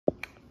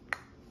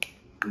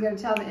You gotta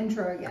tell the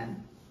intro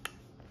again.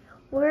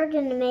 We're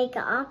gonna make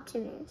an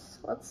Optimus.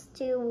 Let's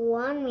do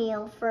one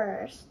wheel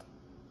first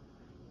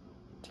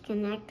to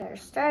connect our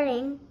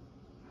starting.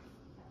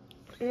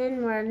 And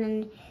then we're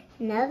gonna do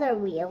another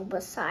wheel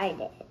beside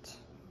it.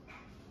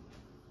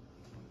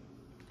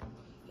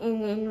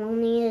 And then we'll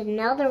need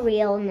another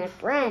wheel in the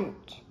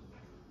front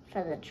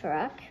for the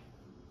truck.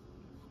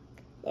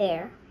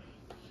 There.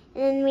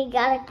 And then we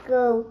gotta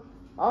go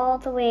all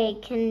the way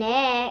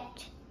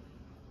connect.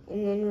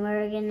 And then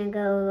we're gonna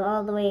go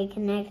all the way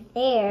connect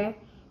there.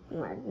 And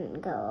we're gonna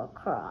go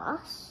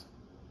across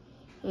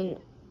and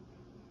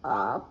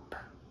up.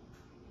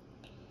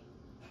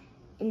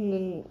 And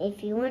then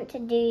if you want to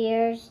do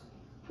yours,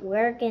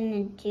 we're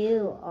gonna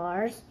do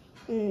ours.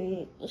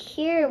 And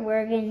here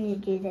we're gonna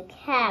do the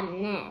cab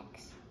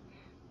next.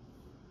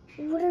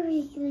 What are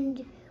we gonna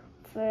do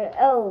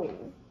for,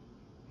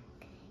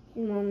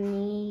 and we'll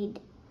need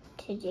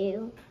to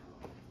do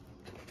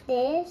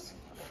this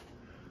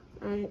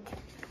on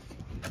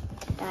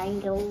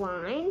diagonal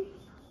line.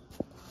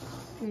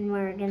 And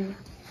we're gonna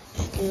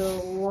do a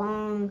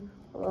long,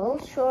 a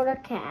little shorter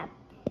cab.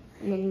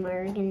 And then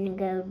we're gonna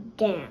go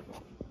down.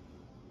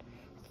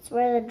 That's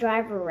where the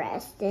driver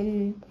rests.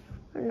 And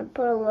we're gonna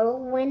put a little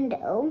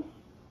window.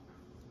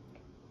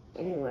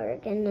 And we're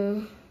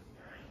gonna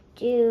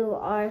do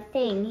our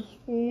thing.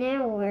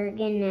 Now we're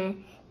gonna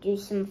do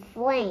some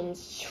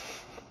flames.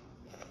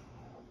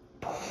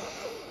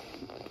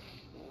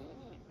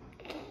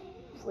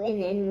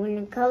 And then we're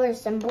gonna color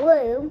some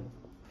blue.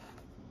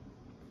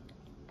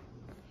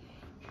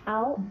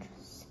 Out,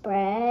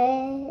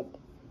 spread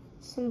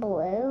some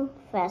blue.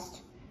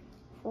 Fast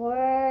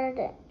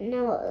forward.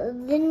 No,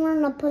 then we're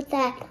gonna put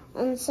that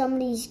on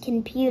somebody's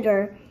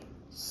computer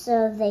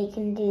so they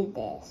can do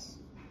this.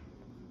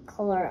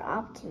 Color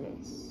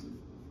Optimus.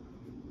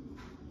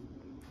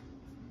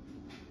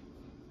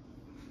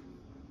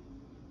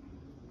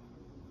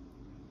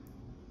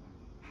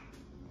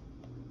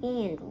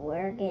 And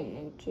we're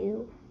gonna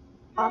do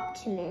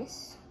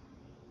Optimus.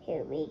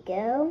 Here we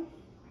go.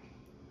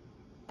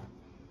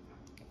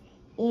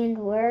 And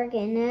we're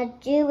gonna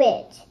do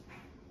it.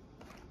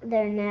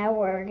 There, now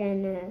we're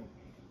gonna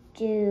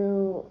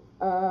do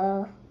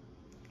the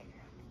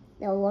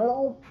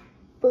little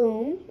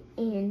boom,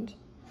 and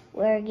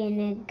we're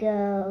gonna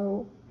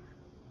go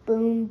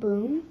boom,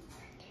 boom,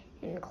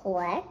 and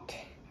collect.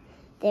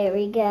 There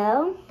we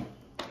go.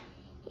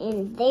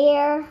 And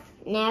there,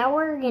 now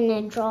we're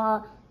gonna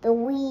draw the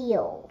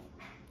wheel.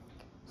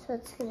 So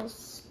it's a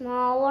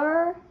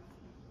smaller,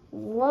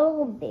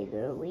 little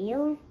bigger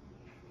wheel,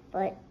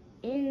 but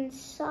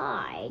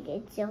inside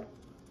it's a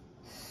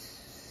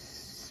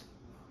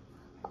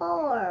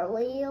smaller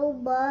wheel,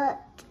 but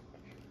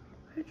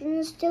we're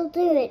gonna still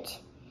do it.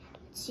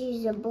 Let's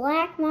use a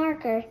black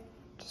marker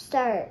to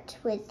start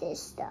with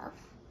this stuff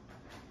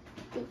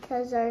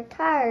because our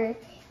tire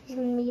is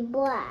gonna be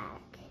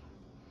black.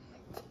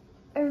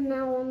 And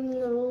now we'll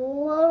need a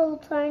little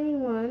tiny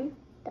one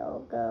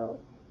that'll go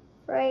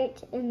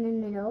right in the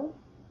middle.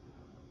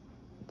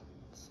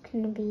 It's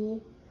gonna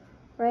be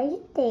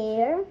right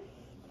there.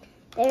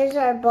 There's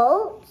our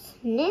bolts.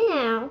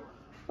 Now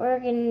we're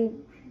gonna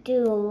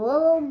do a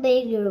little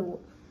bigger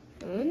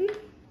one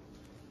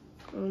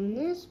on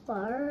this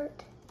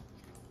part.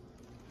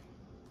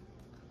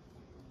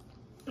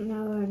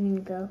 Now we're gonna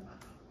go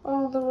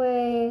all the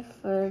way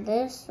for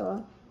this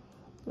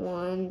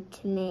one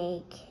to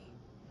make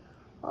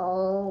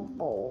all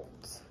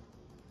bolts.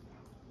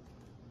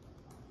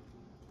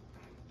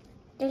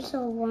 This is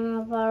one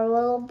of our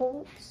little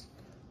bolts.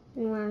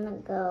 And we're gonna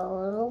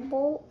go little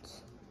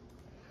bolts.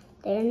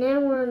 There, now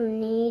we're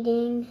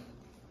needing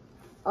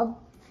a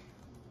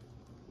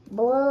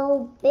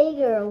little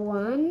bigger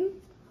one.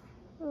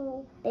 A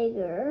little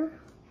bigger.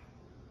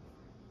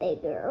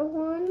 Bigger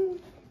one.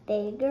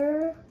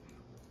 Bigger.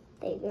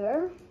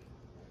 Bigger.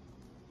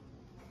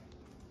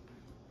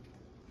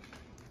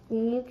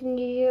 And you can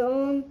do your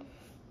own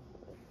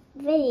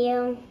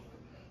video.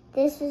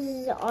 This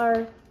is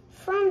our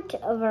front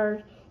of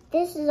our,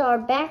 this is our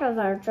back of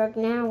our truck.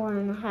 Now we're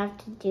gonna have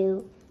to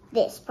do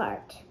this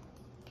part.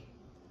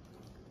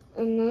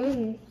 And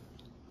then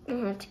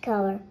I have to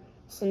color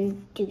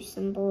do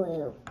some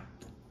blue.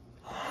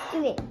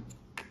 Do it.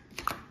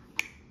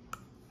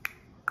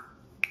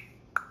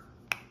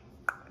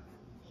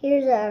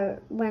 Here's our,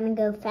 we're gonna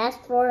go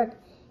fast forward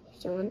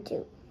if you want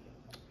to.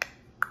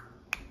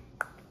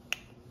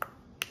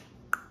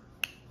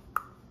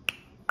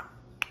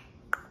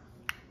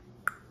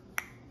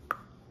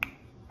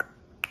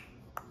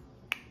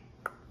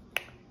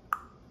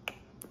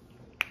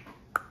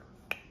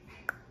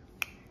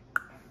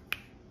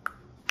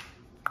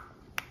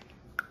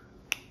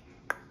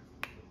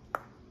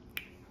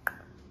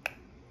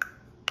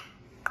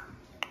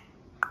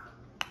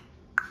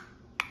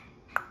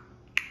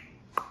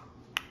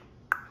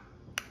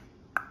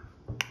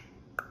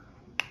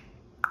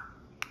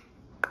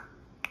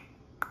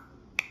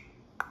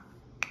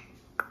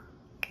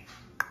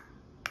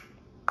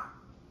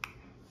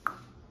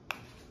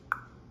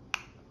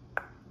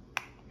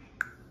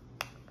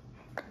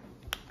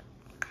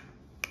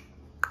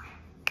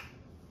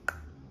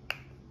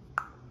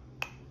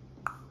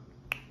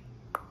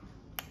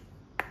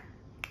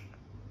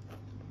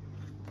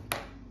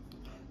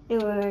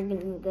 And we're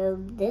gonna go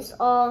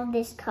all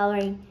this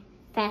coloring,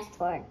 fast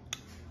forward.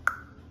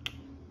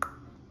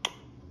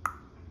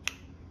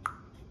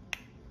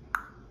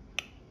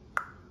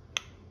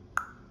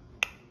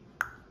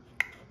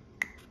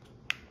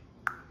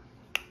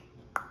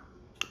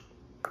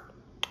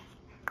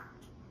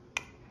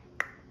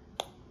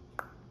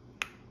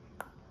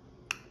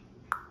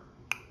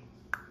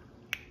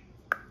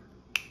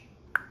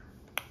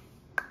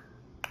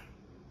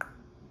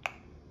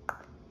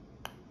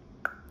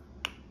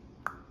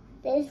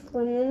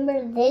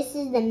 Remember, this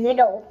is the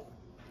middle.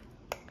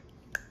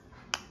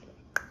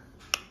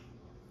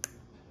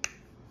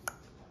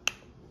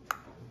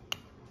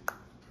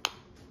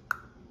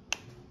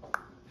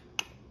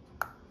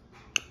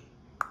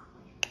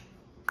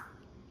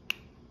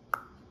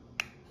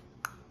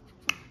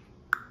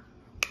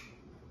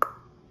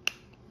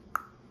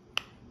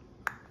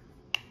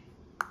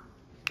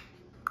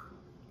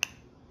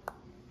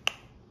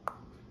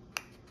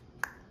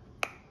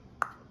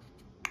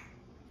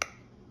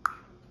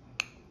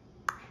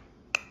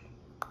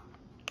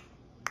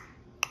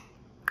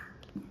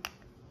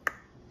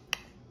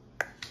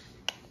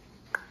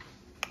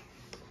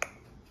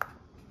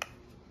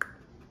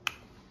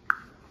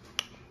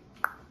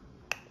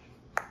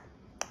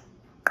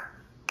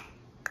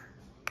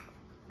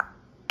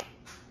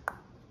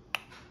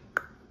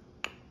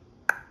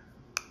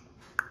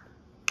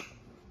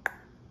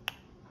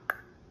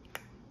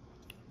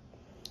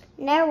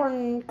 Now we're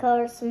going to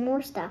color some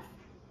more stuff.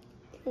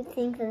 What do you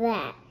think of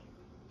that?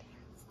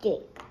 Let's do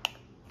it.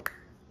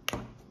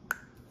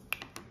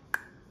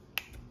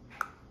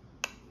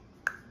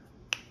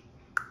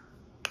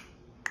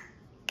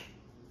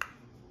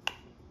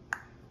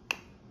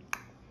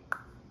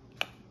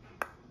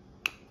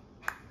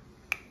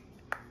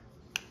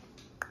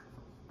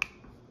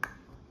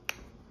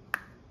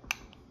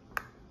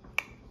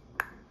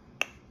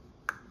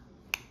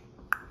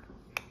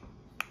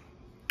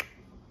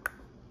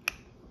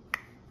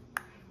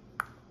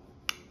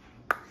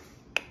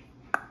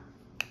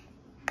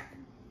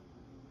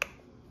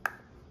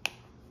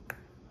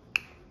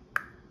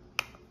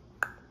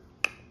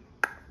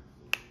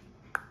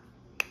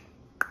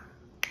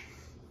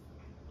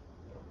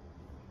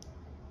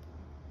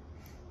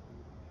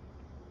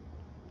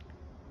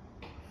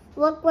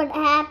 Look what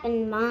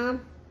happened,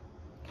 Mom.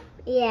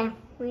 Yeah,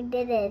 we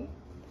did it.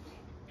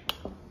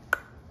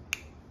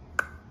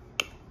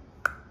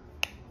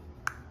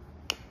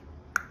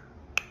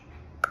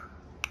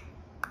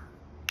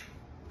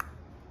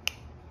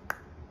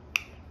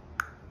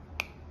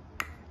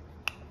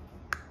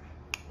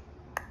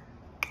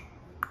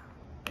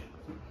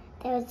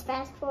 That was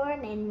fast forward,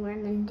 and we're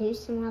going to do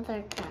some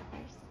other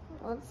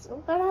colors.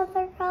 What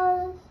other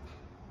colors?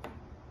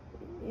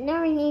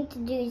 Now we need to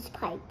do his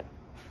pipe.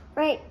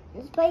 Right,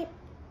 this pipe?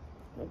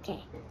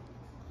 Okay.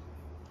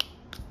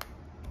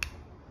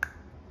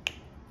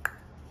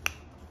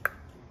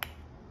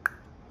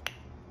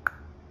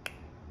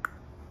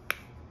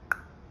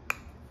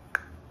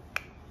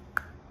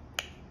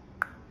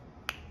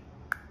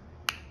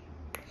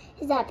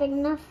 Is that big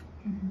enough?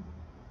 Mm-hmm.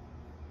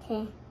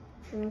 Okay.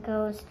 I'm going to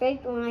go a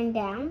straight line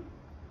down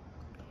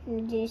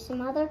and do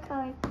some other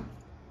color.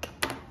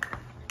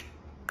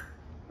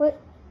 What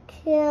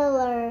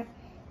color?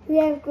 We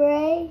have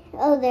gray.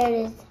 Oh, there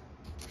it is.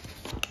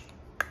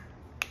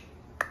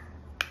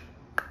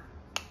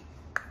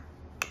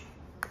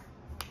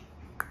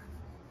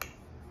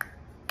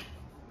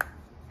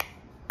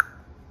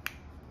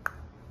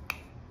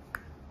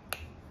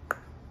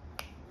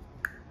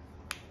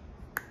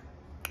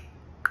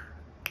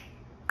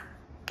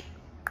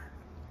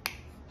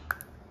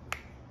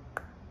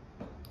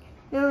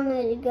 Now I'm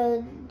going to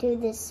go do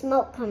the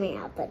smoke coming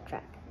out the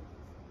truck.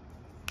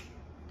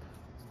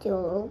 Let's do a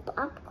little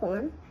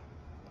popcorn.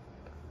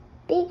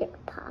 Bigger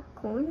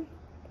popcorn,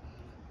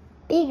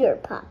 bigger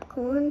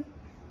popcorn,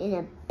 and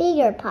a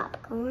bigger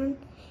popcorn,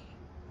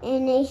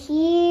 and a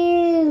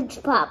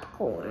huge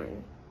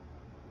popcorn.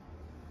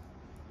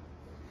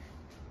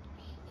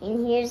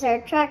 And here's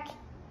our truck.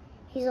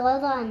 He's all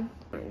done.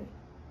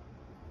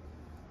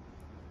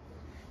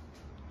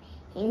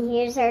 And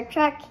here's our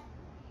truck.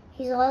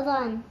 He's all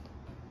done.